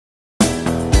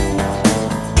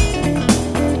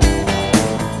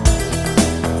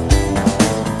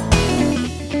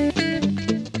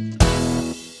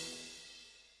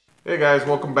Hey guys,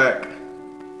 welcome back.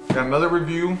 Got another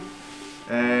review,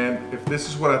 and if this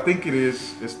is what I think it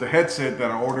is, it's the headset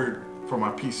that I ordered for my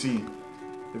PC.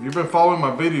 If you've been following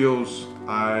my videos,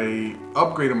 I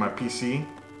upgraded my PC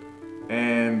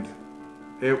and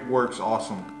it works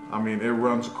awesome. I mean, it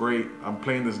runs great. I'm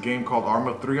playing this game called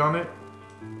ArmA 3 on it,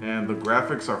 and the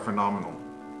graphics are phenomenal.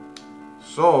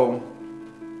 So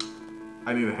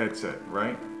I need a headset,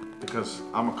 right? Because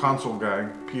I'm a console guy,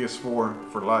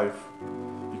 PS4 for life.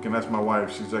 You can ask my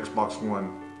wife, she's Xbox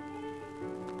One.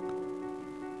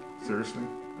 Seriously?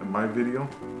 In my video?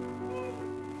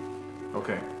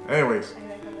 Okay, anyways.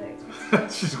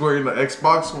 She's wearing the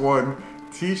Xbox One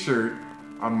t-shirt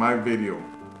on my video.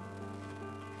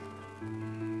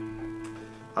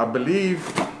 I believe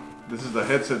this is the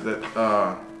headset that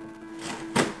I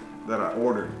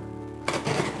ordered.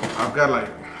 I've got like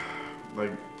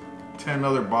 10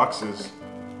 other boxes,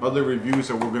 other reviews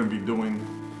that we're going to be doing,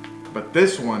 but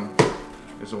this one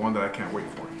is the one that I can't wait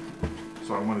for.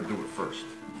 So I'm going to do it first.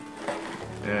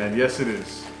 And yes, it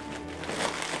is.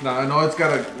 Now I know it's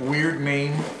got a weird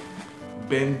name,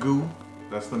 Bengoo.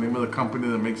 That's the name of the company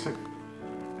that makes it.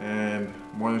 And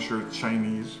more than sure it's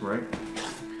Chinese, right?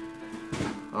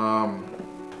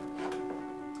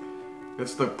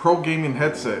 It's the pro gaming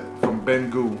headset from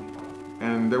Bengoo.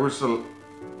 And there was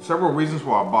several reasons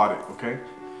why I bought it, okay?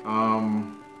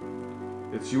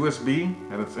 It's USB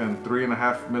and it's in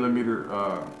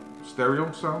 3.5mm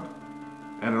stereo sound.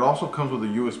 And it also comes with a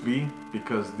USB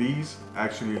because these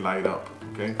actually light up,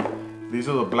 okay? These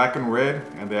are the black and red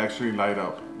and they actually light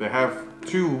up. They have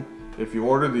two. If you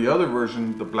order the other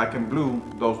version, the black and blue,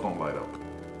 those don't light up.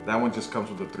 That one just comes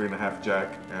with the 3.5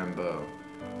 jack and the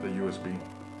USB.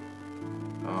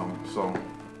 So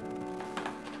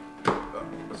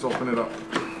let's open it up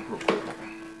real quick.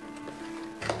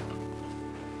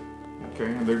 Okay,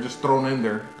 and they're just thrown in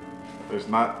there. There's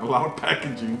not a lot of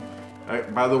packaging.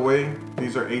 By the way,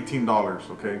 these are $18,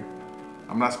 okay?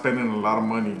 I'm not spending a lot of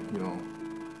money, you know.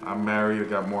 I'm married, I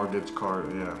got mortgage, car,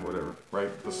 yeah, whatever, right?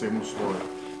 The same old story.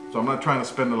 So I'm not trying to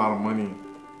spend a lot of money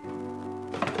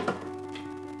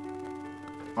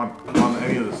on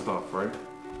any of this stuff, right?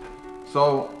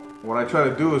 So what I try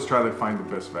to do is try to find the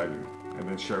best value and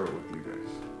then share it with you guys.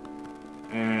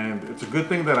 And it's a good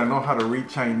thing that I know how to read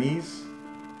Chinese,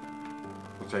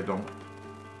 which I don't.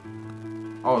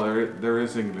 Oh, there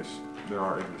is English. There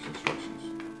are English instructions.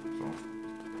 So,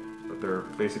 but they're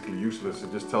basically useless.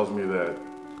 It just tells me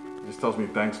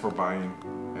thanks for buying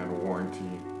and a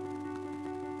warranty.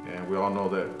 And we all know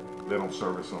that they don't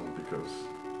service them because.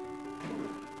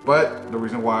 But the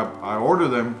reason why I order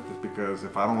them is because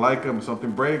if I don't like them, if something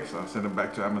breaks, I send them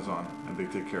back to Amazon and they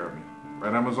take care of me.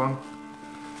 Right, Amazon?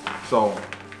 So,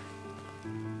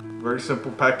 very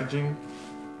simple packaging.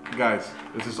 Guys,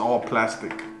 this is all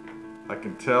plastic. I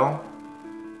can tell.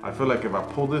 I feel like if I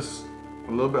pull this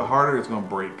a little bit harder, it's gonna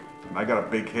break. And I got a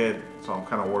big head, so I'm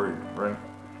kind of worried, right?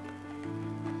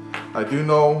 I do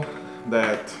know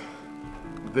that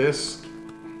this,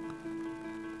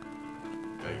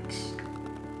 yikes.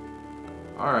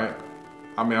 All right,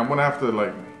 I mean, I'm gonna have to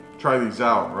like try these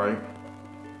out, right?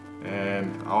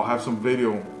 And I'll have some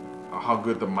video on how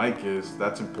good the mic is.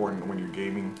 That's important when you're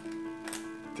gaming.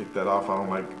 Take that off. I don't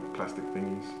like plastic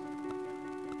thingies.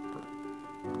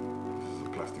 This is a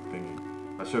plastic thingy.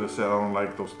 I should have said I don't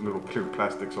like those little clear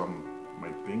plastics on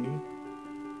my thingy.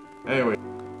 Anyway,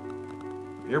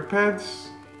 ear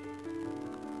pads.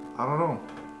 I don't know.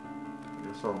 I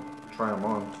guess I'll try them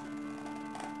on.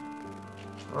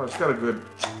 Oh, it's got a good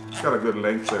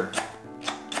length there.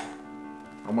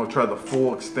 I'm gonna try the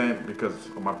full extent because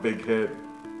of my big head.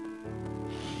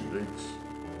 Yikes.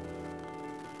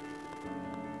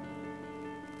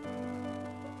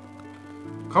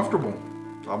 Comfortable.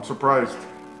 I'm surprised.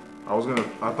 I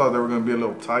thought they were gonna be a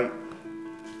little tight,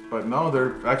 but no,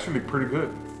 they're actually pretty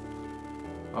good.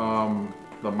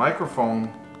 The microphone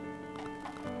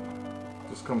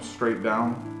just comes straight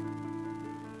down.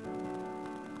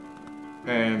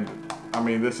 And I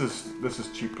mean, this is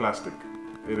cheap plastic.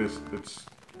 It's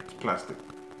plastic.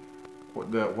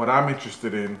 What I'm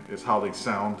interested in is how they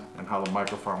sound and how the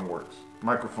microphone works.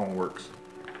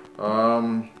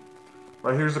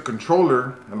 Right here's the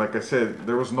controller, and like I said,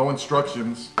 there was no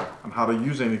instructions on how to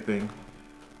use anything,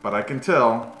 but I can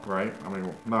tell, right? I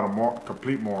mean, not a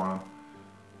complete moron.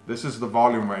 This is the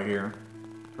volume right here,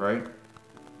 right?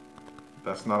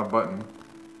 That's not a button.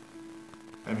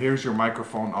 And here's your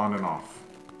microphone on and off.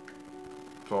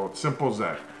 So it's simple as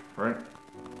that, right?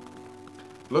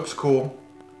 Looks cool,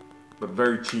 but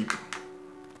very cheap.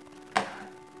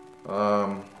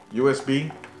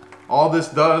 USB. All this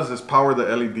does is power the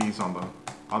LEDs on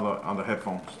on the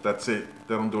headphones. That's it.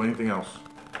 They don't do anything else.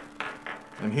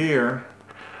 And here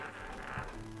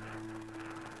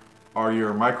are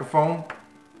your microphone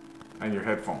and your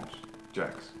headphones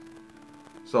jacks.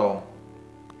 So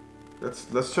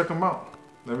let's check them out.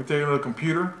 Let me take you to the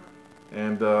computer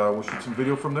and we'll shoot some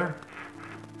video from there.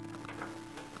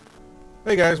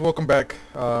 Hey guys, welcome back.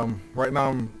 Right now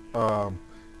I'm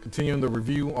continuing the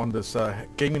review on this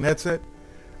gaming headset.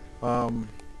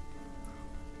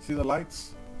 See the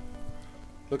lights?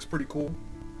 Looks pretty cool.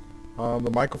 The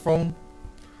microphone,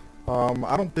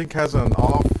 I don't think has an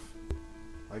off.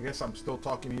 I guess I'm still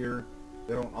talking here.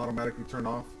 They don't automatically turn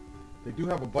off. They do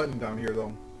have a button down here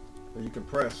though that you can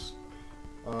press.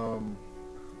 I'm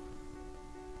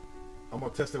gonna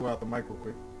test it without the mic real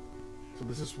quick. So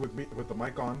this is with the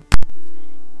mic on.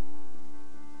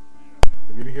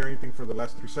 If you didn't hear anything for the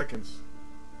last 3 seconds,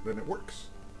 then it works.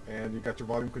 And you got your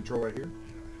volume control right here.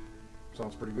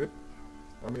 Sounds pretty good.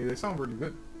 I mean, they sound really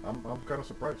good. I'm kind of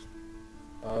surprised.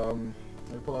 Let me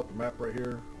pull out the map right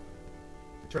here.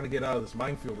 I'm trying to get out of this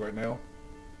minefield right now.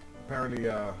 Apparently,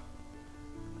 let's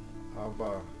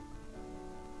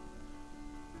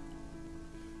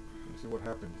see what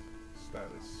happened.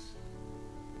 Status.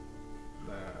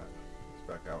 Nah, it's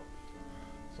back out.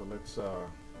 So let's,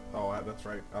 oh, that's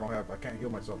right. I can't heal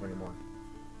myself anymore.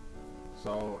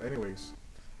 So, anyways,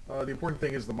 the important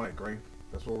thing is the mic, right?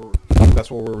 That's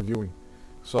what we're reviewing.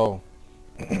 So,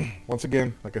 once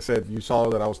again, like I said, you saw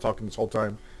that I was talking this whole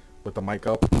time with the mic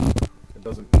up. It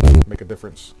doesn't make a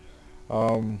difference.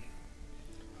 The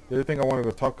other thing I wanted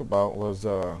to talk about was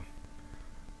the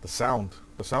sound.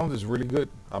 The sound is really good.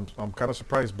 I'm kind of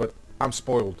surprised, but I'm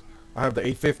spoiled. I have the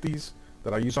 850s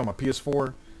that I use on my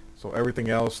PS4, so everything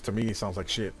else to me sounds like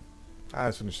shit. I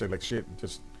just shouldn't say like shit. It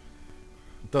just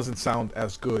doesn't sound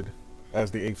as good as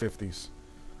the 850s.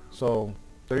 So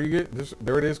there you get.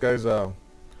 There it is, guys.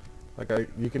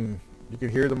 You can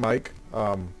hear the mic.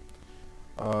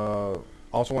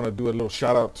 Also want to do a little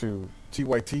shout out to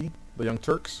TYT, the Young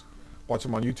Turks. Watch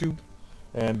them on YouTube,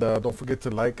 and don't forget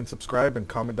to like and subscribe and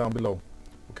comment down below.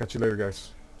 We'll catch you later,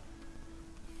 guys.